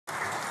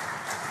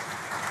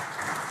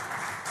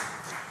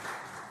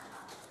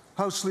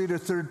House Leader,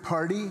 Third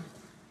Party,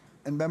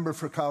 and member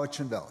for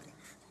Cowichan Valley.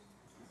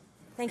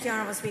 Thank you,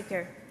 Honourable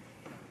Speaker.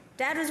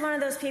 Dad was one of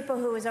those people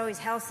who was always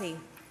healthy.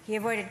 He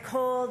avoided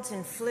colds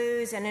and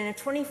flus, and in a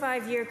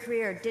 25-year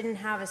career didn't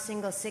have a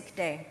single sick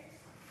day.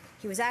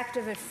 He was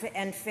active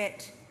and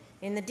fit.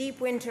 In the deep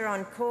winter,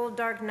 on cold,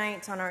 dark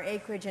nights on our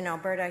acreage in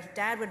Alberta,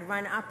 Dad would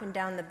run up and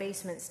down the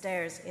basement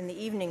stairs in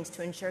the evenings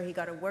to ensure he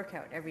got a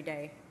workout every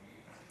day.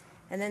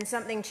 And then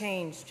something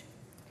changed.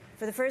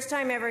 For the first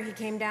time ever, he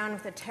came down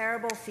with a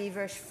terrible,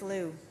 feverish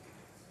flu.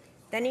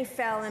 Then he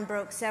fell and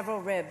broke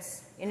several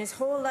ribs. In his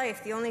whole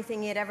life, the only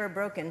thing he had ever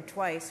broken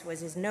twice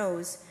was his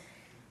nose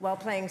while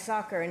playing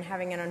soccer and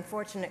having an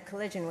unfortunate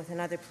collision with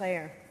another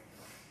player.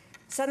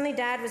 Suddenly,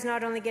 Dad was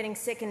not only getting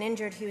sick and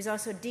injured, he was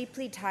also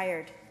deeply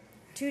tired,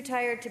 too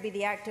tired to be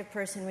the active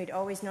person we'd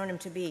always known him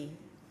to be.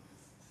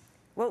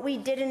 What we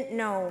didn't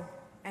know,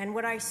 and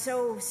what I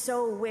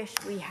so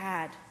wished we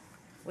had,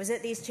 was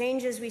that these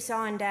changes we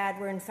saw in Dad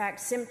were in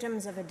fact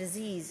symptoms of a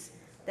disease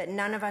that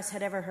none of us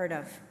had ever heard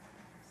of.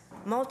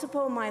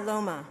 Multiple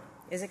myeloma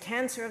is a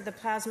cancer of the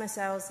plasma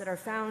cells that are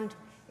found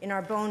in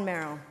our bone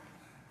marrow.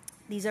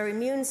 These are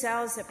immune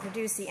cells that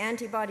produce the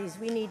antibodies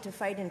we need to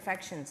fight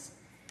infections.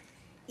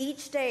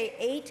 Each day,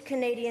 8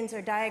 Canadians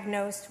are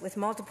diagnosed with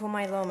multiple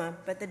myeloma,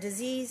 but the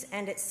disease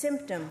and its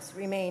symptoms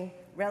remain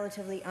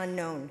relatively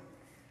unknown.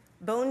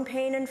 Bone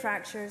pain and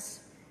fractures,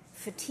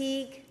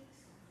 fatigue,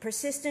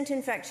 persistent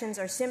infections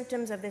are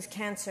symptoms of this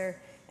cancer,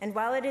 and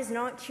while it is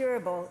not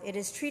curable, it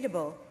is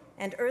treatable,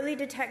 and early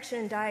detection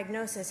and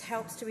diagnosis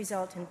helps to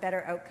result in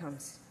better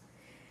outcomes.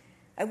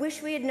 I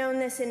wish we had known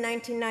this in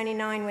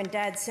 1999 when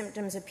Dad's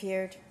symptoms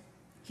appeared.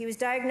 He was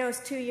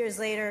diagnosed 2 years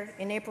later,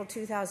 in April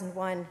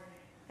 2001,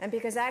 and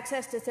because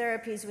access to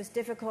therapies was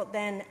difficult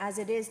then, as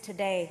it is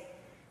today,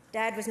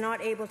 Dad was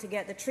not able to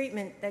get the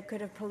treatment that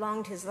could have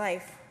prolonged his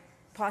life,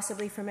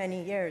 possibly for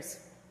many years.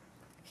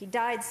 He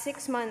died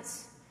 6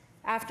 months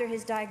after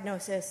his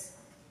diagnosis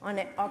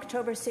on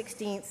October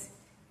 16,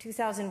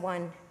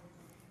 2001.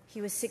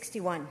 He was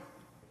 61.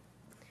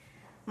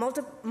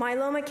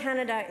 Myeloma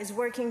Canada is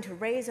working to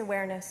raise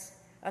awareness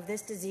of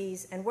this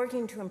disease and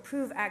working to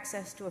improve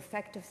access to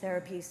effective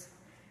therapies.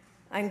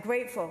 I'm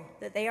grateful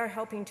that they are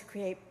helping to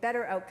create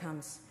better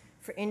outcomes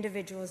for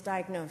individuals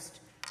diagnosed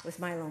with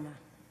myeloma.